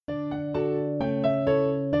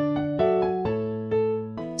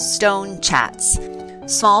Stone Chats,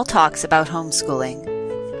 small talks about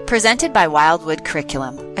homeschooling. Presented by Wildwood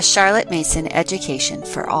Curriculum, a Charlotte Mason education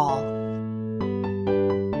for all.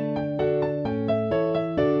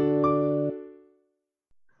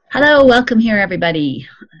 Hello, welcome here everybody.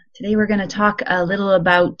 Today we're going to talk a little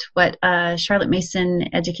about what Charlotte Mason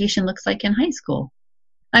education looks like in high school.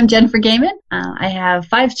 I'm Jennifer Gaiman. I have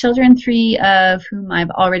 5 children, 3 of whom I've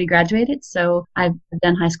already graduated, so I've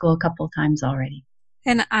done high school a couple of times already.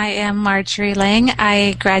 And I am Marjorie Lang.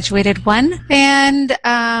 I graduated 1, and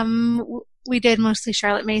we did mostly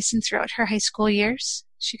Charlotte Mason throughout her high school years.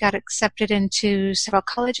 She got accepted into several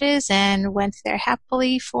colleges and went there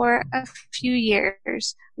happily for a few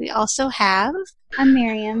years. We also have... I'm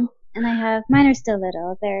Miriam, and mine are still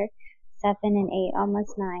little. They're 7 and 8,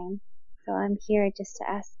 almost 9. So I'm here just to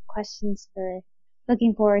ask questions for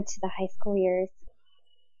looking forward to the high school years.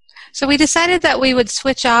 So we decided that we would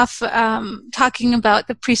switch off talking about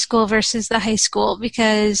the preschool versus the high school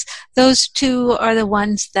because those two are the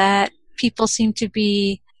ones that people seem to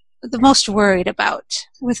be the most worried about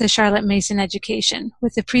with the Charlotte Mason education.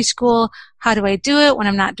 With the preschool, how do I do it when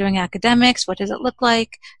I'm not doing academics? What does it look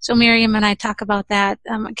like? So Miriam and I talk about that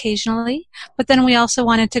occasionally. But then we also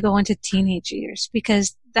wanted to go into teenage years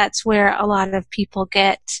because that's where a lot of people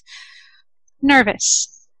get nervous.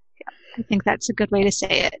 I think that's a good way to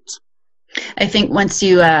say it. I think once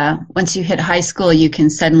you hit high school, you can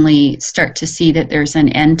suddenly start to see that there's an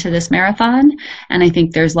end to this marathon. And I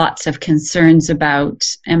think there's lots of concerns about,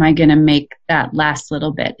 am I going to make that last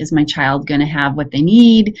little bit? Is my child going to have what they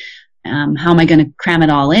need? How am I going to cram it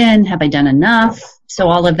all in? Have I done enough? So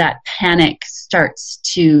all of that panic starts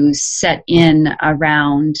to set in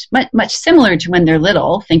around, much similar to when they're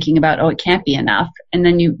little, thinking about, oh, it can't be enough. And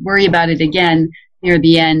then you worry about it again near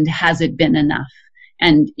the end. Has it been enough?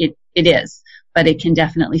 And it is, but it can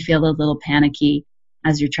definitely feel a little panicky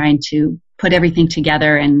as you're trying to put everything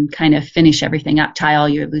together and kind of finish everything up, tie all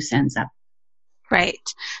your loose ends up. Right.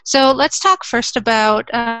 So let's talk first about,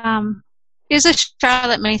 is a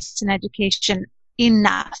Charlotte Mason education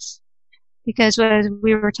enough? Because as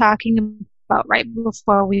we were talking about right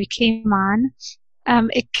before we came on,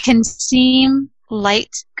 it can seem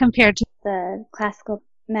light compared to the classical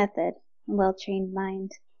method, well-trained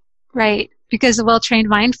mind. Right. Because the Well-Trained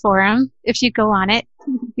Mind Forum, if you go on it,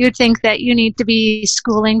 you would think that you need to be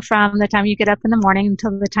schooling from the time you get up in the morning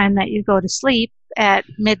until the time that you go to sleep at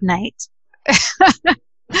midnight,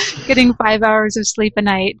 getting 5 hours of sleep a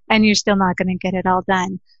night, and you're still not going to get it all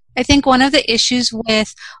done. I think one of the issues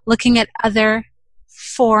with looking at other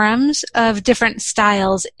forums of different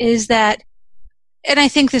styles is that, and I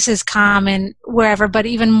think this is common wherever, but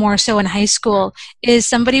even more so in high school, is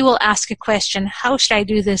somebody will ask a question, how should I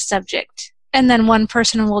do this subject? And then one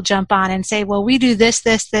person will jump on and say, well, we do this,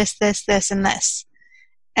 and this.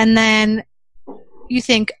 And then you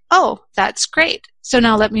think, oh, that's great. So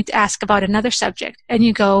now let me ask about another subject. And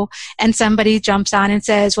you go, and somebody jumps on and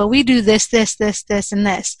says, well, we do this, and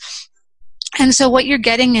this. And so what you're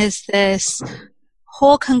getting is this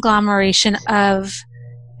whole conglomeration of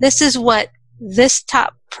this is what this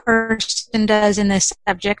top person does in this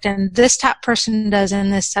subject, and this top person does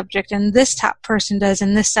in this subject, and this top person does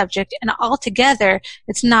in this subject, and altogether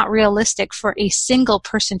it's not realistic for a single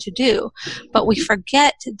person to do. But we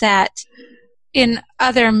forget that in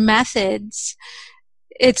other methods,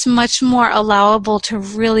 it's much more allowable to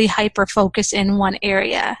really hyper-focus in one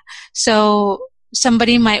area. So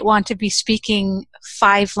somebody might want to be speaking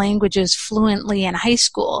 5 languages fluently in high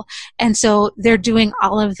school, and so they're doing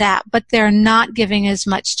all of that, but they're not giving as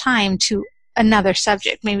much time to another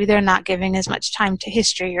subject. Maybe they're not giving as much time to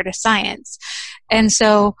history or to science. And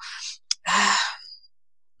so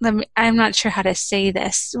I'm not sure how to say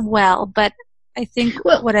this well, but I think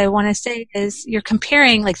what I want to say is you're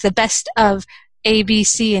comparing like the best of A, B,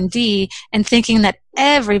 C, and D and thinking that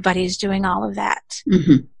everybody's doing all of that.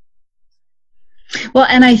 Mm-hmm. Well,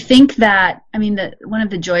 and I think that, one of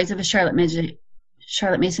the joys of a Charlotte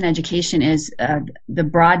Mason education is the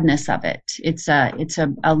broadness of it. It's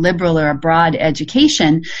a liberal or a broad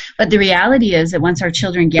education, but the reality is that once our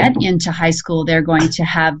children get into high school, they're going to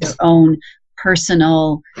have their own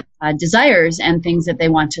personal desires and things that they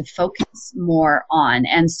want to focus more on.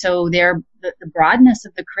 And so the broadness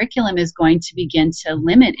of the curriculum is going to begin to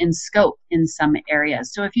limit in scope in some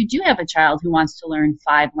areas. So if you do have a child who wants to learn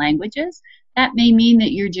 5 languages, that may mean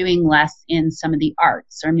that you're doing less in some of the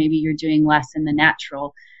arts, or maybe you're doing less in the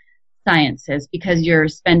natural sciences because you're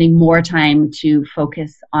spending more time to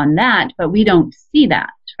focus on that. But we don't see that,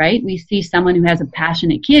 right? We see someone who has a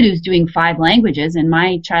passionate kid who's doing 5 languages, and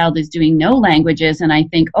my child is doing no languages, and I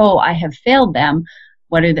think, oh, I have failed them.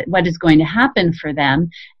 what is going to happen for them.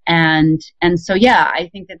 And so, yeah, I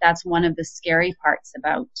think that's one of the scary parts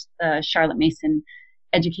about the Charlotte Mason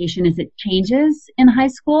education is it changes in high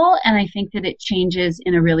school. And I think that it changes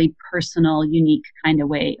in a really personal, unique kind of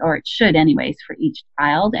way, or it should anyways, for each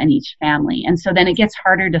child and each family. And so then it gets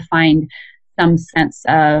harder to find some sense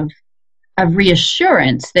of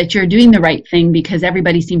reassurance that you're doing the right thing because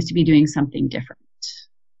everybody seems to be doing something different.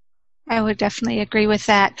 I would definitely agree with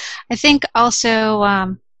that. I think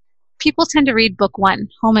also people tend to read book 1,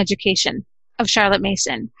 Home Education of Charlotte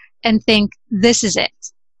Mason, and think this is it.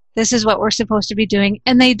 This is what we're supposed to be doing.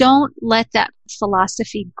 And they don't let that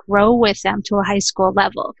philosophy grow with them to a high school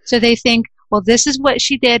level. So they think, well, this is what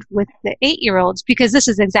she did with the 8-year-olds, because this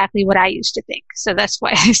is exactly what I used to think. So that's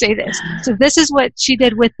why I say this. So this is what she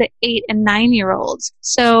did with the 8 and 9-year-olds.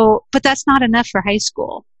 So, but that's not enough for high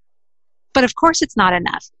school. But of course it's not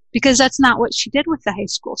enough, because that's not what she did with the high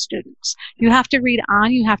school students. You have to read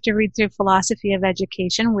on. You have to read through Philosophy of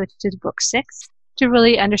Education, which is book 6, to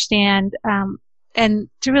really understand and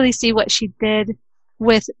to really see what she did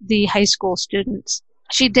with the high school students.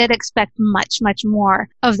 She did expect much, much more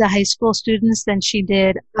of the high school students than she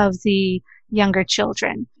did of the younger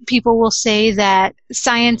children. People will say that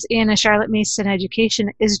science in a Charlotte Mason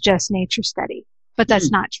education is just nature study, but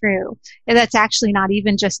that's not true. And that's actually not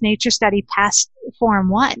even just nature study past Form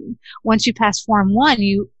 1. Once you pass Form 1,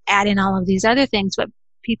 you add in all of these other things, but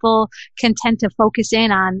people can tend to focus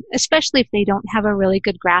in on, especially if they don't have a really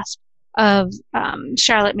good grasp of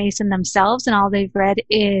Charlotte Mason themselves, and all they've read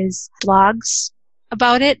is blogs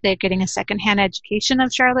about it. They're getting a secondhand education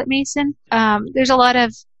of Charlotte Mason. There's a lot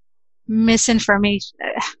of misinformation.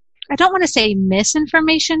 I don't want to say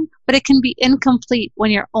misinformation, but it can be incomplete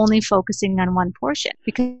when you're only focusing on one portion.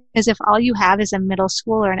 Because if all you have is a middle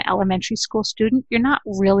school or an elementary school student, you're not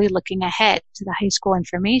really looking ahead to the high school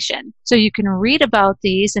information. So you can read about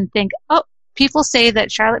these and think, oh, people say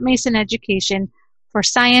that Charlotte Mason education for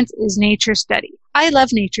science is nature study. I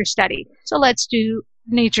love nature study, so let's do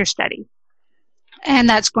nature study. And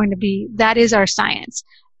that is our science.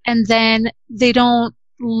 And then they don't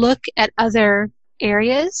look at other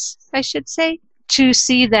areas, I should say, to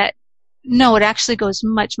see that, no, it actually goes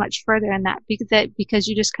much, much further in that, because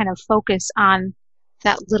you just kind of focus on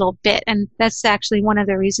that little bit. And that's actually one of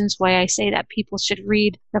the reasons why I say that people should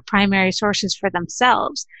read the primary sources for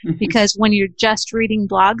themselves. Mm-hmm. Because when you're just reading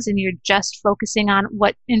blogs and you're just focusing on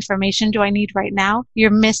what information do I need right now, you're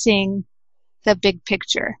missing the big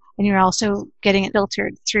picture. And you're also getting it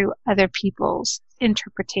filtered through other people's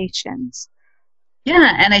interpretations.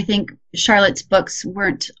 Yeah, and I think Charlotte's books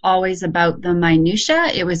weren't always about the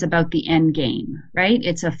minutia. It was about the end game, right?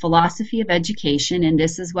 It's a philosophy of education, and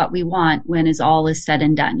this is what we want when all is said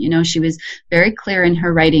and done. You know, she was very clear in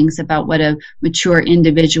her writings about what a mature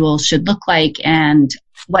individual should look like and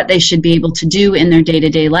what they should be able to do in their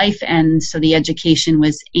day-to-day life. And so the education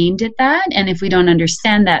was aimed at that. And if we don't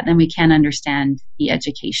understand that, then we can't understand the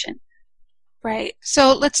education. Right.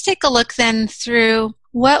 So let's take a look then through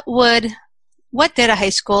what did a high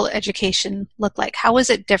school education look like? How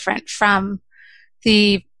was it different from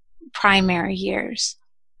the primary years?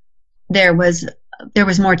 There was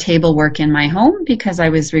more table work in my home because I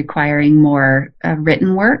was requiring more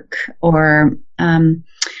written work, or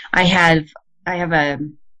I have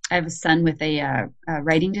a son with a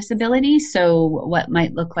writing disability, so what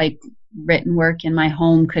might look like written work in my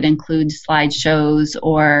home could include slideshows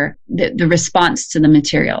or the response to the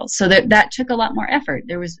material. So that took a lot more effort.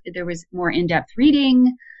 There was more in-depth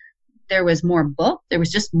reading. There was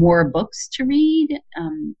just more books to read,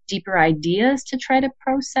 deeper ideas to try to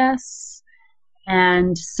process.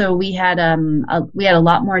 And so we had a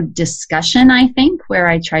lot more discussion, I think, where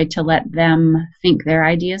I tried to let them think their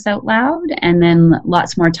ideas out loud, and then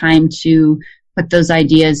lots more time to put those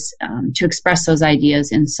ideas, to express those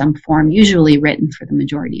ideas in some form, usually written for the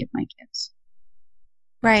majority of my kids.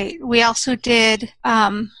 Right. We also did,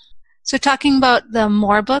 so talking about the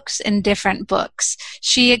more books and different books,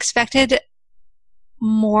 she expected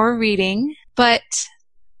more reading, but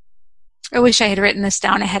I wish I had written this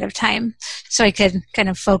down ahead of time so I could kind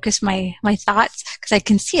of focus my thoughts, because I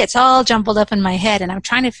can see it's all jumbled up in my head and I'm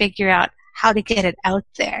trying to figure out how to get it out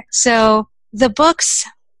there. So the books,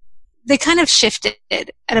 they kind of shifted at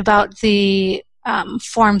about the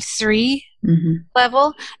Form 3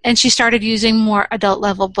 level, and she started using more adult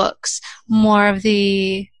level books, more of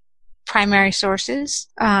the primary sources.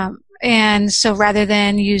 And so rather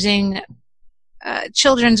than using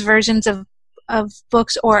children's versions of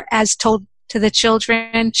books or as told to the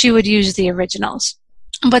children, she would use the originals.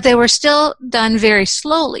 But they were still done very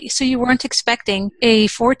slowly. So you weren't expecting a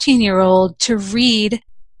 14-year-old to read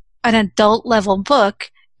an adult level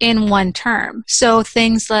book in one term. So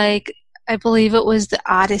things like, I believe it was the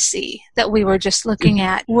Odyssey that we were just looking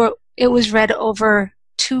at, where it was read over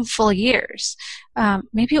 2 full years.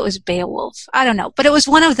 Maybe it was Beowulf. I don't know. But it was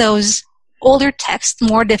one of those older texts,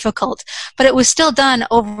 more difficult. But it was still done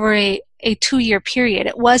over a 2-year period.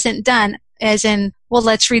 It wasn't done as in, well,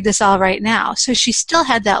 let's read this all right now. So she still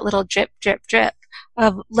had that little drip, drip, drip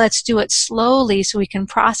of let's do it slowly so we can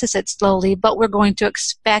process it slowly, but we're going to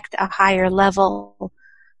expect a higher level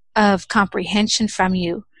of comprehension from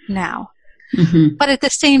you now. Mm-hmm. But at the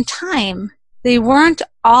same time, they weren't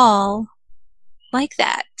all like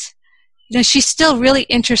that. You know, she still really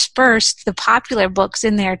interspersed the popular books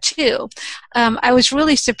in there too. I was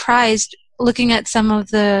really surprised looking at some of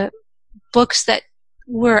the books that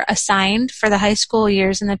were assigned for the high school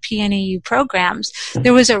years in the PNEU programs.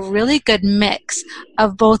 There was a really good mix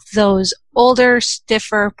of both those older,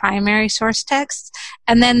 stiffer primary source texts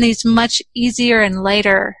and then these much easier and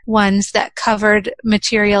lighter ones that covered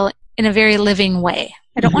material in a very living way.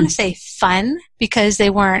 I don't want to say fun because they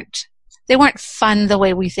weren't fun the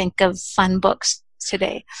way we think of fun books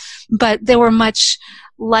today, but they were much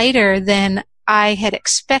lighter than I had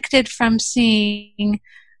expected from seeing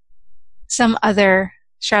some other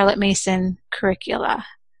Charlotte Mason curricula,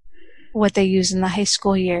 what they use in the high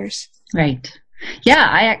school years. Right. Yeah,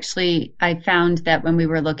 I found that when we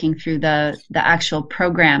were looking through the actual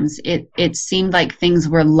programs, it seemed like things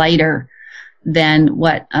were lighter than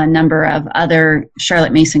what a number of other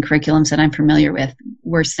Charlotte Mason curriculums that I'm familiar with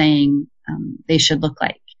were saying they should look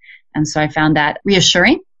like. And so I found that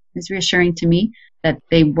reassuring. It was reassuring to me that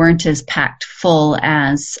they weren't as packed full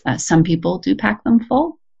as some people do pack them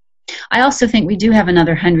full. I also think we do have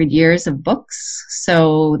another 100 years of books,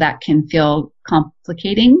 so that can feel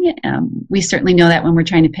complicating. We certainly know that when we're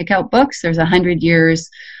trying to pick out books, there's 100 years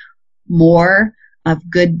more of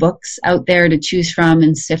good books out there to choose from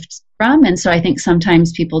and sift from. And so I think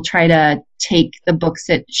sometimes people try to take the books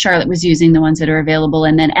that Charlotte was using, the ones that are available,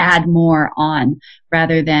 and then add more on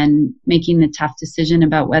rather than making the tough decision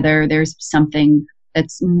about whether there's something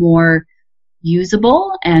that's more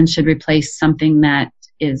usable and should replace something that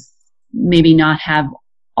is maybe not have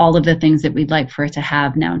all of the things that we'd like for it to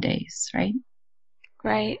have nowadays, right?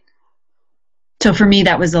 Right. So for me,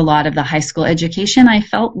 that was a lot of the high school education I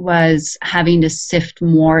felt was having to sift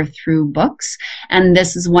more through books. And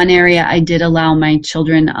this is one area I did allow my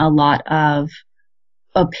children a lot of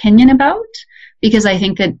opinion about, because I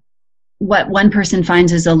think that what one person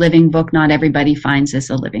finds as a living book, not everybody finds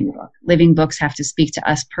as a living book. Living books have to speak to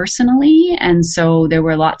us personally. And so there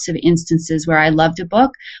were lots of instances where I loved a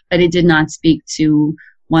book, but it did not speak to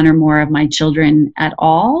one or more of my children at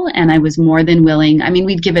all. And I was more than willing. I mean,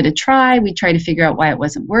 we'd give it a try. We'd try to figure out why it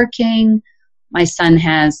wasn't working. My son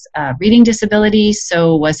has a reading disability.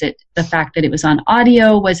 So was it the fact that it was on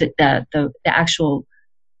audio? Was it the actual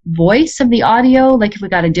voice of the audio? Like if we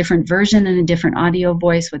got a different version and a different audio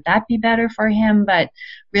voice, would that be better for him? But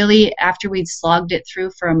really, after we'd slogged it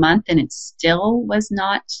through for a month and it still was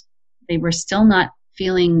not, they were still not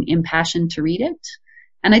feeling impassioned to read it.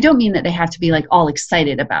 And I don't mean that they have to be like all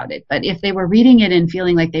excited about it, but if they were reading it and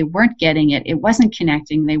feeling like they weren't getting it, it wasn't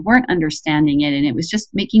connecting, they weren't understanding it, and it was just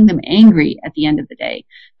making them angry at the end of the day,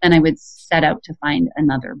 then I would set out to find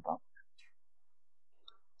another book.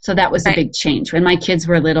 So that was a big change. When my kids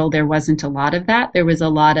were little, there wasn't a lot of that. There was a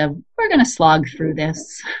lot of, we're going to slog through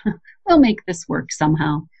this. We'll make this work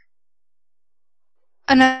somehow.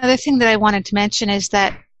 Another thing that I wanted to mention is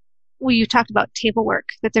that you talked about table work,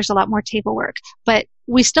 that there's a lot more table work. But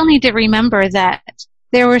we still need to remember that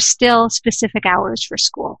there were still specific hours for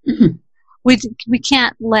school. Mm-hmm. We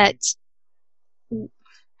can't let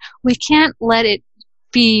it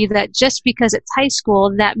be that just because it's high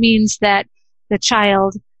school, that means that the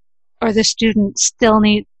child or the student still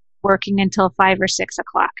need working until 5 or 6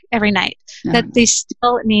 o'clock every night. Mm-hmm. That they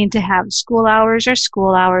still need to have school hours or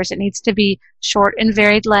school hours. It needs to be short and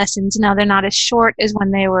varied lessons. Now, they're not as short as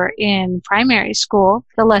when they were in primary school.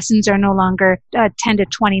 The lessons are no longer 10 to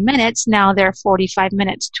 20 minutes. Now they're 45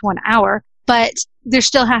 minutes to an hour. But there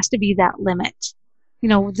still has to be that limit. You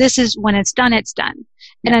know, this is when it's done, it's done.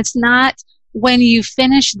 And it's not when you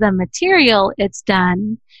finish the material, it's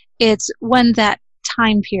done. It's when that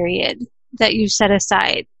time period that you set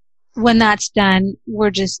aside, when that's done,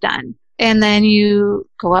 we're just done. And then you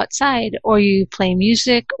go outside, or you play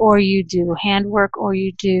music, or you do handwork, or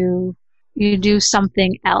you do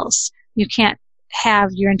something else. You can't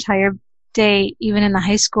have your entire day, even in the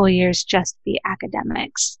high school years, just be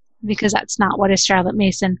academics, because that's not what a Charlotte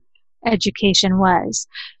Mason education was.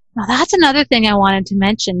 Now, that's another thing I wanted to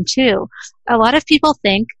mention, too. A lot of people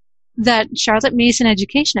think that Charlotte Mason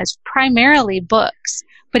education is primarily books.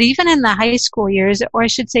 But even in the high school years, or I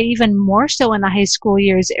should say even more so in the high school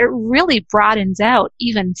years, it really broadens out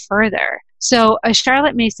even further. So a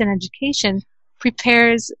Charlotte Mason education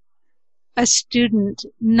prepares a student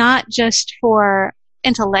not just for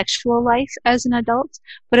intellectual life as an adult,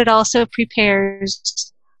 but it also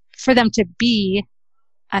prepares for them to be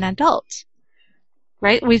an adult,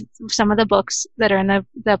 right? Some of the books that are in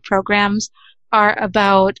the programs are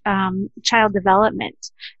about child development,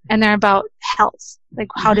 and they're about health, like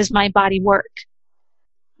how does my body work?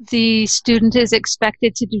 The student is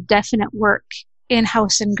expected to do definite work in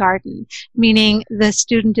house and garden, meaning the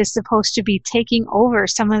student is supposed to be taking over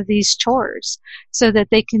some of these chores so that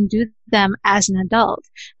they can do them as an adult.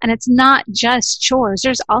 And it's not just chores.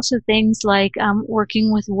 There's also things like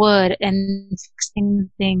working with wood and fixing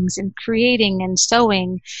things and creating and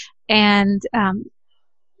sewing and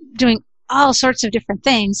doing all sorts of different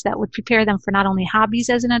things that would prepare them for not only hobbies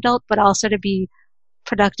as an adult, but also to be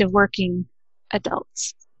productive working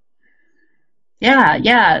adults.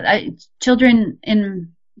 Yeah. Children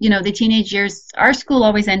in, the teenage years, our school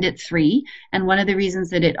always ended at 3. And one of the reasons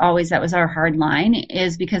that that was our hard line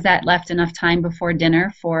is because that left enough time before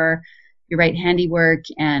dinner for your right handiwork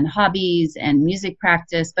and hobbies and music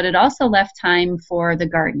practice, but it also left time for the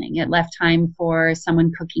gardening. It left time for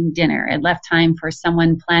someone cooking dinner. It left time for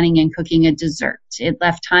someone planning and cooking a dessert. It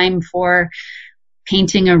left time for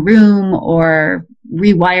painting a room or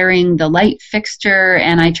rewiring the light fixture.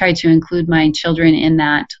 And I tried to include my children in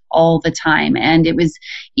that all the time. And it was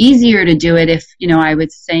easier to do it if, I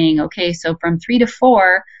was saying, okay, so from 3 to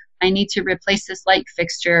 4, I need to replace this light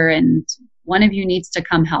fixture and one of you needs to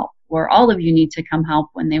come help, or all of you need to come help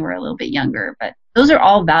when they were a little bit younger. But those are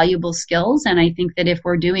all valuable skills. And I think that if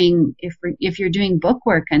you're doing book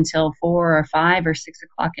work until 4 or 5 or 6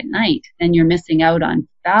 o'clock at night, then you're missing out on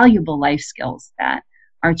valuable life skills that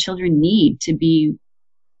our children need to be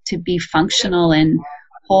functional and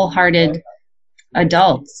wholehearted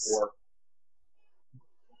adults.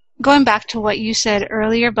 Going back to what you said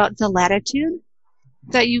earlier about the latitude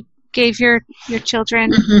that you gave your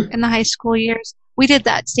children in the high school years, we did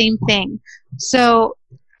that same thing. So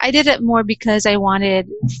I did it more because I wanted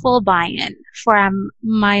full buy-in from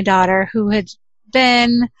my daughter, who had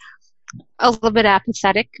been a little bit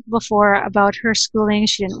apathetic before about her schooling.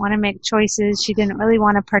 She didn't want to make choices. She didn't really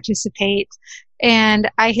want to participate. And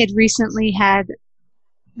I had recently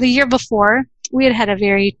the year before, we had a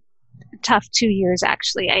very tough 2 years,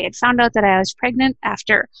 actually. I had found out that I was pregnant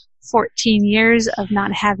after 14 years of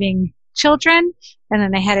not having children, and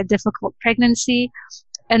then I had a difficult pregnancy.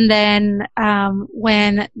 And then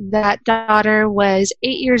when that daughter was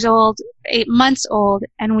 8 months old,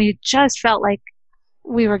 and we just felt like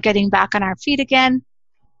we were getting back on our feet again,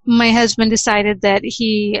 my husband decided that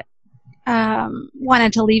he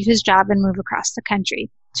wanted to leave his job and move across the country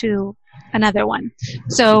to another one.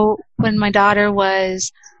 So when my daughter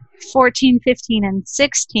was 14, 15, and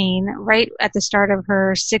 16, right at the start of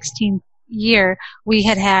her 16th year, we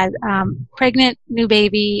had pregnant, new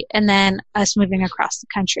baby, and then us moving across the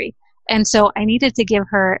country. And so I needed to give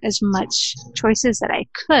her as much choices that I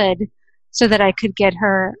could so that I could get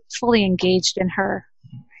her fully engaged in her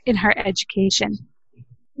education.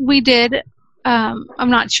 We did, I'm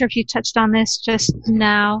not sure if you touched on this just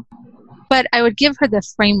now, but I would give her the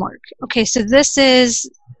framework. Okay, so this is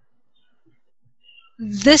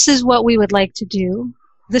what we would like to do.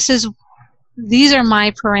 These are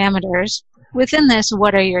my parameters. Within this,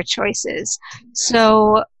 what are your choices?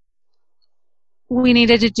 So we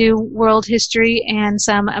needed to do world history and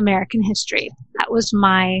some American history. That was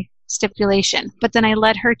my stipulation. But then I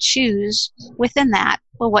let her choose within that,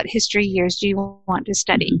 well, what history years do you want to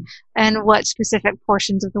study? And what specific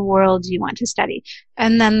portions of the world do you want to study?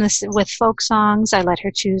 And then with folk songs, I let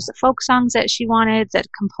her choose the folk songs that she wanted, the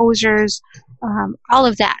composers, all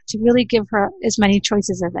of that, to really give her as many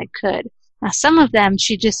choices as I could. Now, some of them,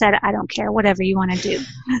 she just said, I don't care, whatever you want to do.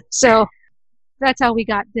 So that's how we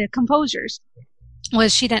got the composers.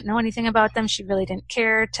 Was she didn't know anything about them. She really didn't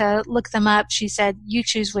care to look them up. She said, you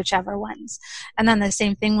choose whichever ones. And then the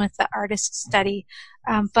same thing with the artist study.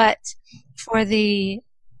 But for the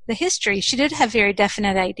history, she did have very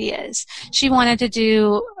definite ideas. She wanted to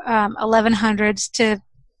do 1100s to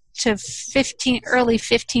early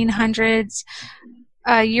 1500s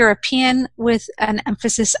European with an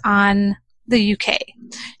emphasis on the UK.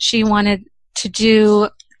 She wanted to do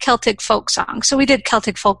Celtic folk songs. So we did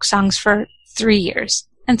Celtic folk songs for 3 years.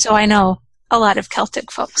 And so I know a lot of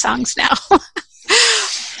Celtic folk songs now.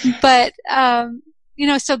 But,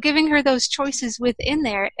 so giving her those choices within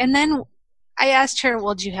there. And then I asked her,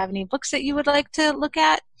 well, do you have any books that you would like to look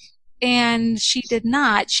at? and she did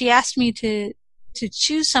not. She asked me to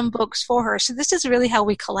choose some books for her. So this is really how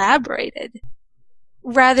we collaborated.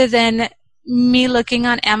 Rather than me looking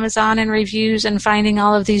on Amazon and reviews and finding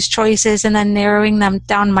all of these choices and then narrowing them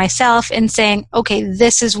down myself and saying, okay,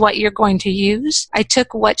 this is what you're going to use. I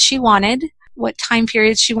took what she wanted, what time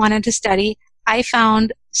periods she wanted to study. I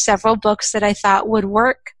found several books that I thought would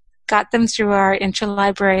work, got them through our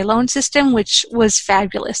interlibrary loan system, which was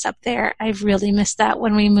fabulous up there. I really missed that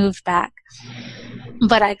when we moved back.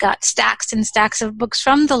 But I got stacks and stacks of books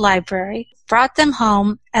from the library, brought them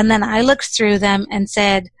home, and then I looked through them and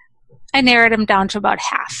said, I narrowed them down to about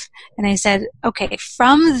half. And I said, okay,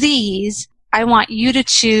 from these, I want you to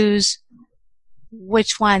choose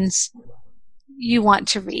which ones you want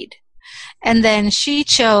to read. And then she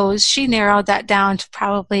narrowed that down to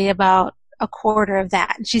probably about a quarter of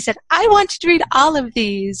that. And she said, I want to read all of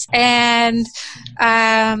these. And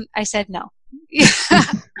I said no.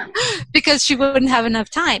 Because she wouldn't have enough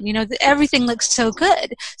time. Everything looks so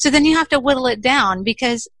good. So then you have to whittle it down,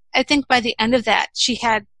 because I think by the end of that,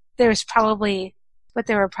 there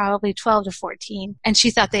were probably 12 to 14, and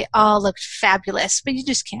she thought they all looked fabulous, but you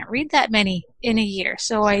just can't read that many in a year.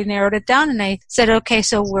 So I narrowed it down and I said, okay,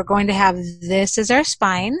 so we're going to have this as our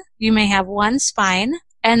spine. You may have one spine,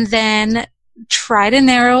 and then try to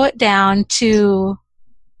narrow it down to,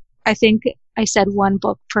 I think I said one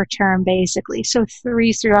book per term, basically. So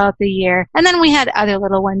 3 throughout the year. And then we had other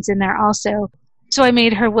little ones in there also. So I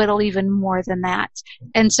made her whittle even more than that.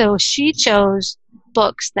 And so she chose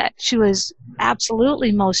books that she was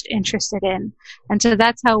absolutely most interested in. And so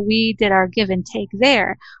that's how we did our give and take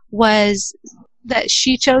there, was that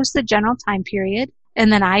she chose the general time period,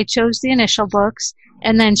 and then I chose the initial books,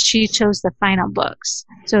 and then she chose the final books.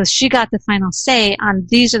 So she got the final say on,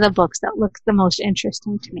 these are the books that look the most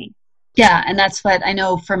interesting to me. Yeah, and that's what I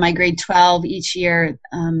know for my grade 12 each year,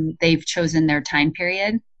 they've chosen their time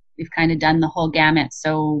period. We've kind of done the whole gamut.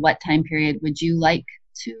 So what time period would you like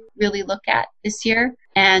to really look at this year?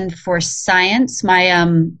 And for science,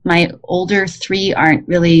 my older 3 aren't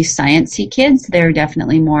really sciencey kids. They're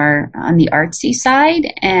definitely more on the artsy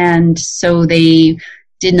side. And so they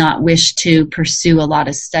did not wish to pursue a lot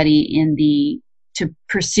of study to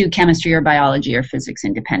pursue chemistry or biology or physics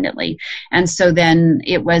independently. And so then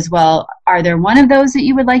it was, well, are there one of those that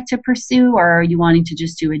you would like to pursue, or are you wanting to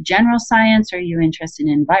just do a general science? Are you interested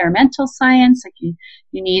in environmental science? Like you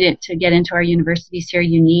need it to get into our universities here.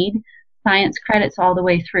 You need science credits all the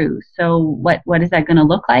way through. So what is that going to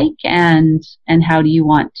look like? And how do you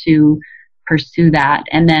want to pursue that?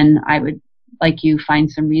 And then I would, like you,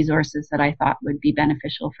 find some resources that I thought would be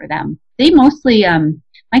beneficial for them. They mostly,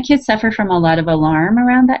 my kids suffer from a lot of alarm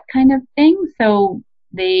around that kind of thing. So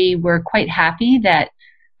they were quite happy that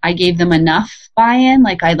I gave them enough buy-in.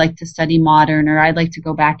 Like, I'd like to study modern, or I'd like to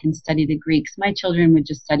go back and study the Greeks. My children would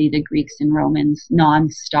just study the Greeks and Romans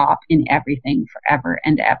nonstop in everything forever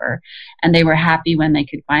and ever. And they were happy when they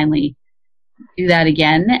could finally do that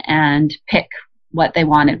again and pick what they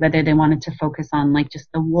wanted, whether they wanted to focus on like just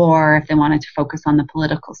the war, if they wanted to focus on the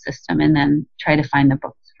political system, and then try to find the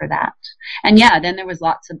books for that. And yeah, then there was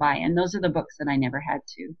lots of buy-in. Those are the books that I never had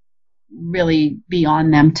to really be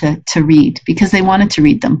on them to read, because they wanted to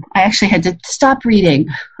read them. I actually had to stop reading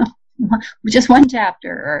just one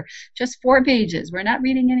chapter or just 4 pages. We're not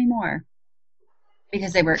reading anymore,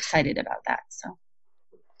 because they were excited about that.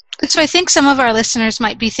 So I think some of our listeners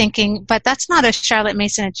might be thinking, but that's not a Charlotte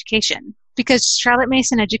Mason education, because Charlotte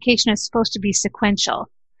Mason education is supposed to be sequential,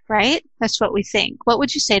 right? That's what we think. What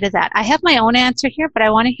would you say to that? I have my own answer here, but I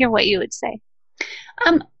want to hear what you would say.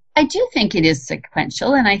 I do think it is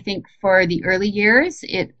sequential, and I think for the early years,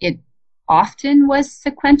 it often was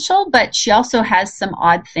sequential, but she also has some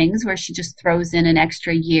odd things where she just throws in an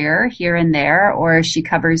extra year here and there, or she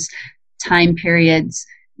covers time periods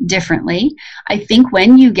differently. I think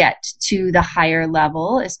when you get to the higher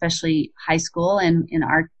level, especially high school, and in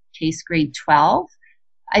our case, grade 12,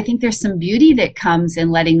 I think there's some beauty that comes in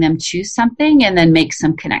letting them choose something and then make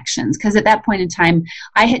some connections. Because at that point in time,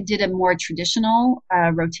 I did a more traditional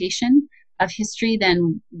rotation of history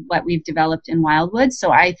than what we've developed in Wildwood.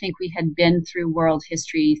 So I think we had been through world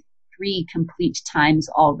history 3 complete times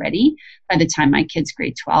already by the time my kids'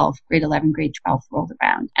 grade 11, grade 12 rolled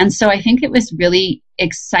around. And so I think it was really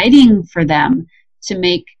exciting for them to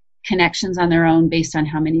make connections on their own based on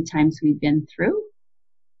how many times we've been through.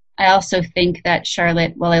 I also think that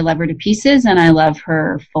Charlotte, while I love her to pieces and I love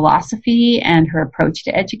her philosophy and her approach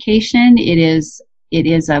to education, it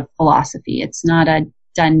is a philosophy. It's not a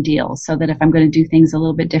done deal. So that if I'm going to do things a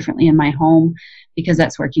little bit differently in my home, because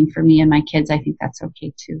that's working for me and my kids, I think that's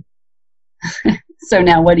okay too. So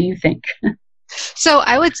now what do you think? So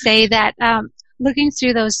I would say that looking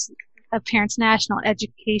through those Parents National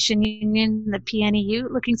Education Union, the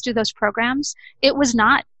PNEU, looking through those programs, it was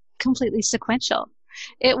not completely sequential.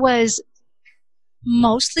 It was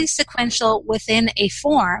mostly sequential within a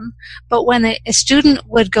form, but when a student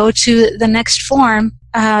would go to the next form,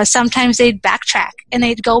 sometimes they'd backtrack and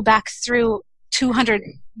they'd go back through 200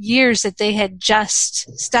 years that they had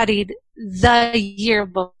just studied the year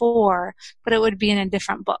before, but it would be in a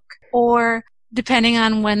different book. Or depending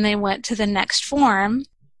on when they went to the next form,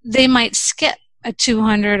 they might skip a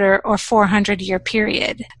 200 or 400 year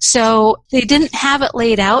period. So they didn't have it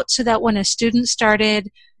laid out so that when a student started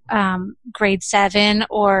grade 7,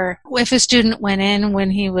 or if a student went in when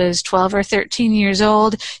he was 12 or 13 years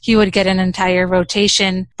old, he would get an entire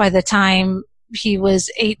rotation by the time he was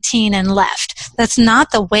 18 and left. That's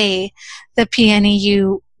not the way the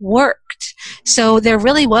PNEU worked. So there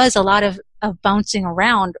really was a lot of bouncing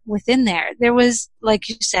around within there. There was, like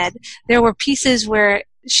you said, there were pieces where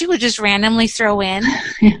she would just randomly throw in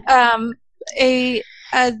a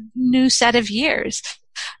new set of years.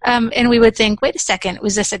 And we would think, wait a second,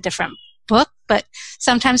 was this a different book? But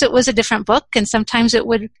sometimes it was a different book, and sometimes it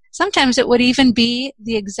would even be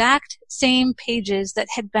the exact same pages that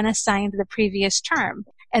had been assigned the previous term.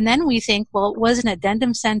 And then we think, well, was an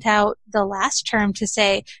addendum sent out the last term to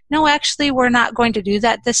say, no, actually, we're not going to do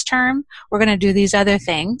that this term. We're going to do these other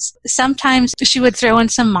things. Sometimes she would throw in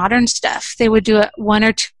some modern stuff. They would do 1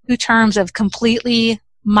 or 2 terms of completely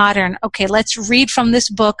modern. Okay, let's read from this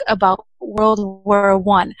book about World War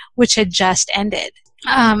I, which had just ended.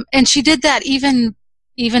 And she did that even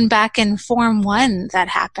back in Form 1, that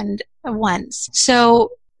happened once.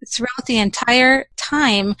 So throughout the entire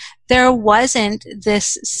time, there wasn't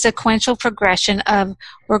this sequential progression of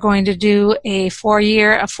we're going to do a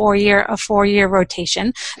 4-year, a 4-year, a 4-year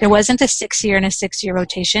rotation. There wasn't a 6-year and a 6-year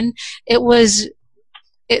rotation. There was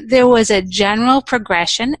a general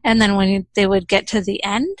progression, and then when they would get to the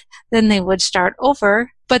end, then they would start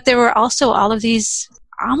over. But there were also all of these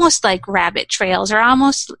almost like rabbit trails, or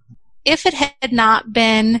almost, if it had not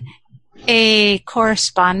been a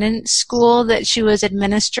correspondence school that she was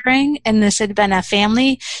administering and this had been a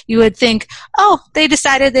family, you would think, oh, they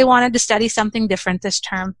decided they wanted to study something different this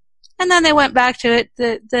term. And then they went back to it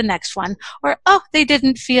the next one. Or, oh, they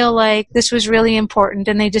didn't feel like this was really important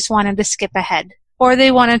and they just wanted to skip ahead. Or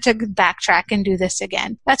they wanted to backtrack and do this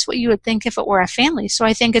again. That's what you would think if it were a family. So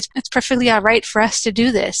I think it's perfectly all right for us to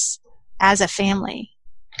do this as a family.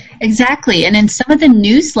 Exactly. And in some of the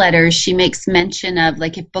newsletters, she makes mention of,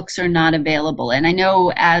 like, if books are not available. And I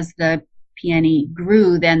know as the PNE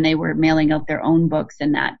grew, then they were mailing out their own books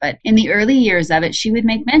and that. But in the early years of it, she would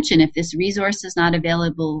make mention, if this resource is not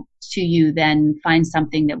available to you, then find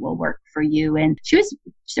something that will work for you. And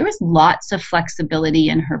there was lots of flexibility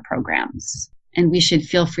in her programs. And we should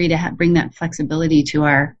feel free to bring that flexibility to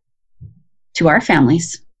our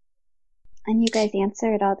families. And you guys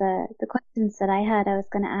answered all the questions that I had. I was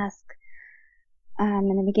going to ask,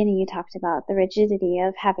 in the beginning you talked about the rigidity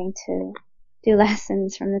of having to do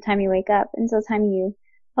lessons from the time you wake up until the time you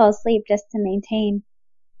fall asleep, just to maintain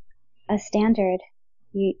a standard.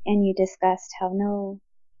 And you discussed how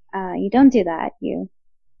you don't do that. You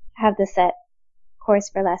have the set course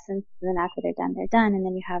for lessons, and then after they're done, and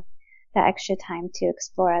then you have that extra time to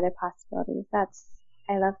explore other possibilities.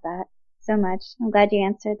 I love that so much. I'm glad you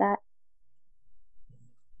answered that.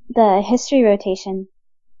 The history rotation,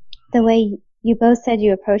 the way you both said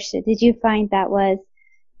you approached it, did you find that was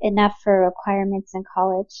enough for requirements in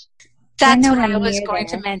college? That's what I was going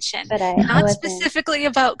to mention. But Not specifically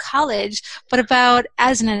about college, but about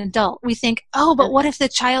as an adult. We think, oh, but what if the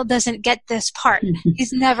child doesn't get this part?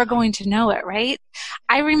 He's never going to know it, right?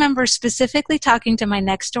 I remember specifically talking to my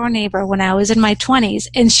next door neighbor when I was in my 20s,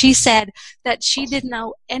 and she said that she didn't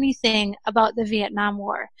know anything about the Vietnam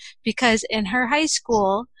War because in her high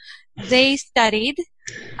school, they studied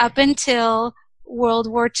up until World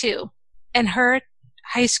War II, and her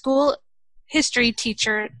high school history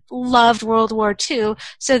teacher loved World War II,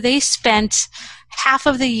 so they spent half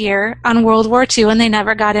of the year on World War II, and they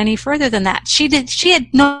never got any further than that. She had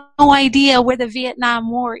no idea where the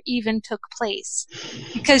Vietnam War even took place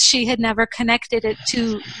because she had never connected it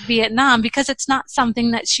to Vietnam, because it's not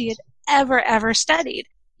something that she had ever studied.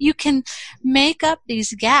 You can make up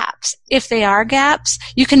these gaps. If they are gaps,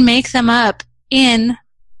 you can make them up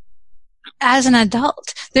as an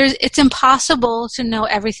adult. It's impossible to know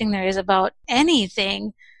everything there is about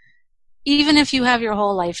anything, even if you have your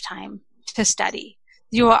whole lifetime to study.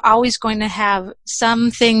 You are always going to have some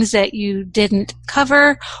things that you didn't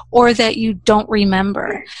cover or that you don't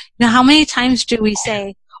remember. Now, how many times do we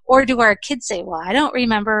say, Or do our kids say, well, I don't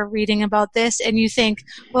remember reading about this, and you think,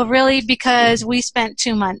 well, really, because we spent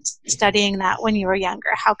 2 months studying that when you were younger,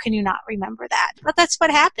 how can you not remember that? But that's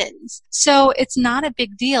what happens. So it's not a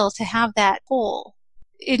big deal to have that hole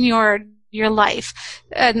in your life,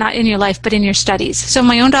 not in your life, but in your studies. So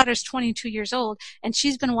my own daughter's 22 years old, and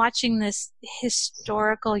she's been watching this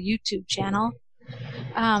historical YouTube channel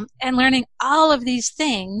and learning all of these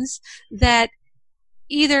things that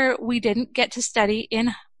either we didn't get to study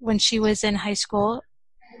when she was in high school,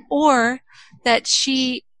 or that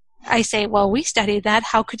I say, well, we studied that.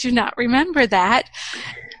 How could you not remember that?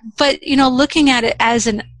 But, looking at it as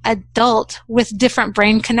an adult with different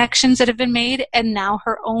brain connections that have been made and now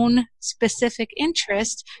her own specific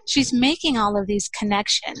interest, she's making all of these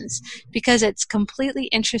connections because it's completely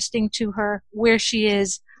interesting to her where she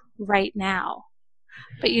is right now.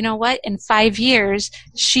 But you know what? In 5 years,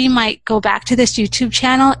 she might go back to this YouTube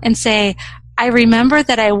channel and say, I remember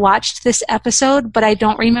that I watched this episode, but I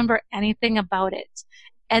don't remember anything about it,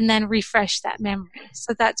 and then refresh that memory.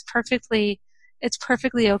 So it's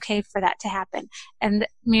perfectly okay for that to happen. And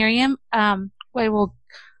Miriam, we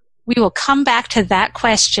will come back to that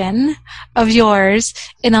question of yours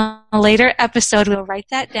in a later episode. We'll write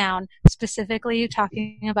that down, specifically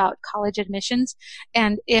talking about college admissions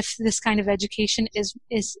and if this kind of education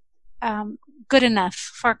is good enough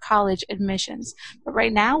for college admissions. But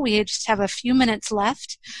right now we just have a few minutes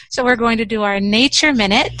left, so we're going to do our nature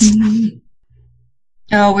minute. Mm-hmm.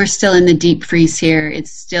 Oh, we're still in the deep freeze here.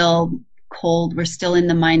 It's still cold. We're still in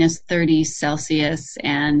the minus 30 Celsius,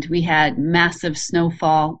 and we had massive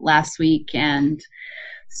snowfall last week, and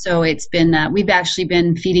so it's been we've actually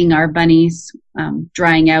been feeding our bunnies,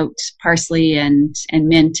 drying out parsley and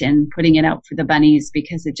mint and putting it out for the bunnies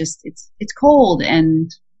because it's cold and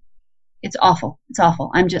it's awful. It's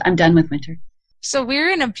awful. I'm done with winter. So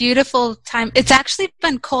we're in a beautiful time. It's actually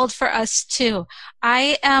been cold for us too.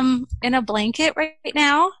 I am in a blanket right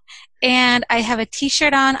now, and I have a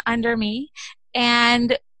t-shirt on under me,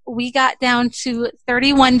 and we got down to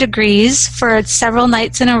 31 degrees for several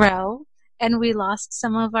nights in a row, and we lost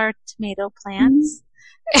some of our tomato plants.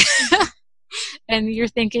 Mm-hmm. And you're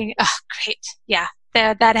thinking, oh, great. Yeah,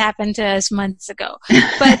 that happened to us months ago.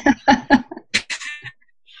 But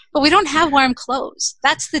but we don't have warm clothes.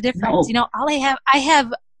 That's the difference. No. I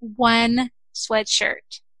have one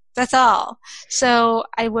sweatshirt. That's all. So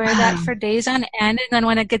I wear that for days on end, and then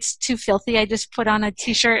when it gets too filthy, I just put on a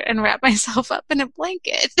t-shirt and wrap myself up in a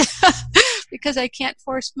blanket because I can't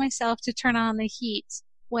force myself to turn on the heat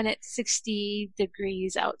when it's 60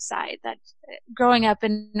 degrees outside. That growing up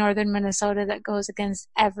in northern Minnesota, that goes against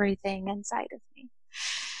everything inside of me.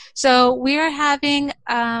 So we are having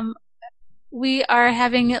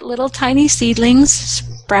little tiny seedlings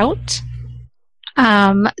sprout.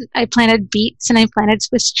 I planted beets and I planted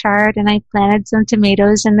Swiss chard and I planted some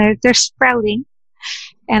tomatoes, and they're sprouting.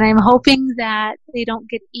 And I'm hoping that they don't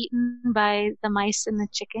get eaten by the mice and the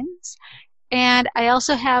chickens. And I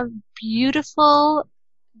also have beautiful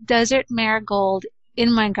desert marigold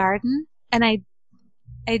in my garden, and I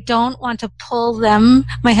don't want to pull them.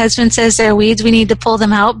 My husband says they're weeds. We need to pull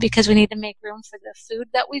them out because we need to make room for the food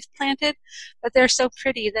that we've planted. But they're so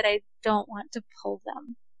pretty that I don't want to pull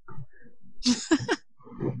them.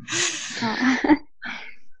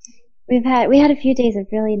 We had a few days of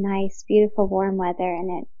really nice, beautiful, warm weather,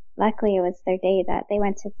 and luckily it was their day that they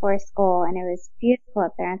went to Forest Goal, and it was beautiful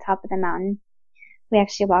up there on top of the mountain. We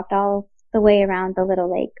actually walked all the way around the little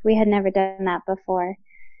lake. We had never done that before.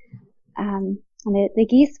 And the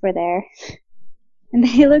geese were there, and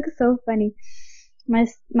they look so funny.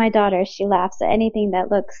 My daughter, she laughs at anything that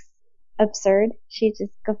looks absurd. She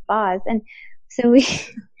just guffaws. And so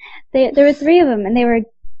there were 3 of them, and they were,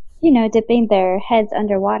 dipping their heads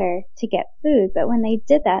underwater to get food. But when they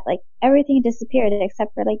did that, everything disappeared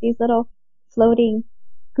except for these little floating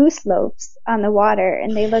goose loaves on the water,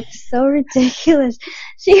 and they looked so ridiculous.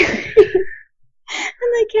 And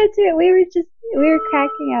I can't do it. We were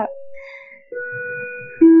cracking up.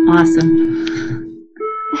 Awesome.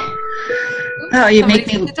 Oh, you make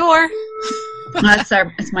me. The door.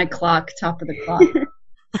 It's my clock, top of the clock.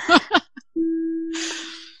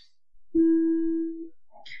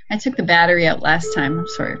 I took the battery out last time. I'm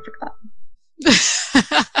sorry, I forgot.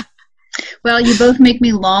 Well, you both make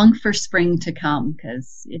me long for spring to come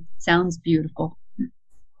because it sounds beautiful.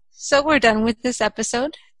 So we're done with this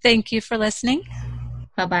episode. Thank you for listening.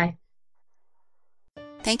 Bye-bye.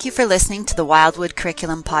 Thank you for listening to the Wildwood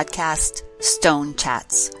Curriculum podcast, Stone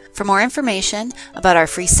Chats. For more information about our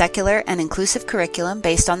free secular and inclusive curriculum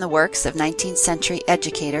based on the works of 19th century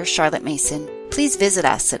educator Charlotte Mason, please visit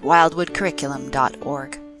us at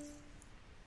wildwoodcurriculum.org.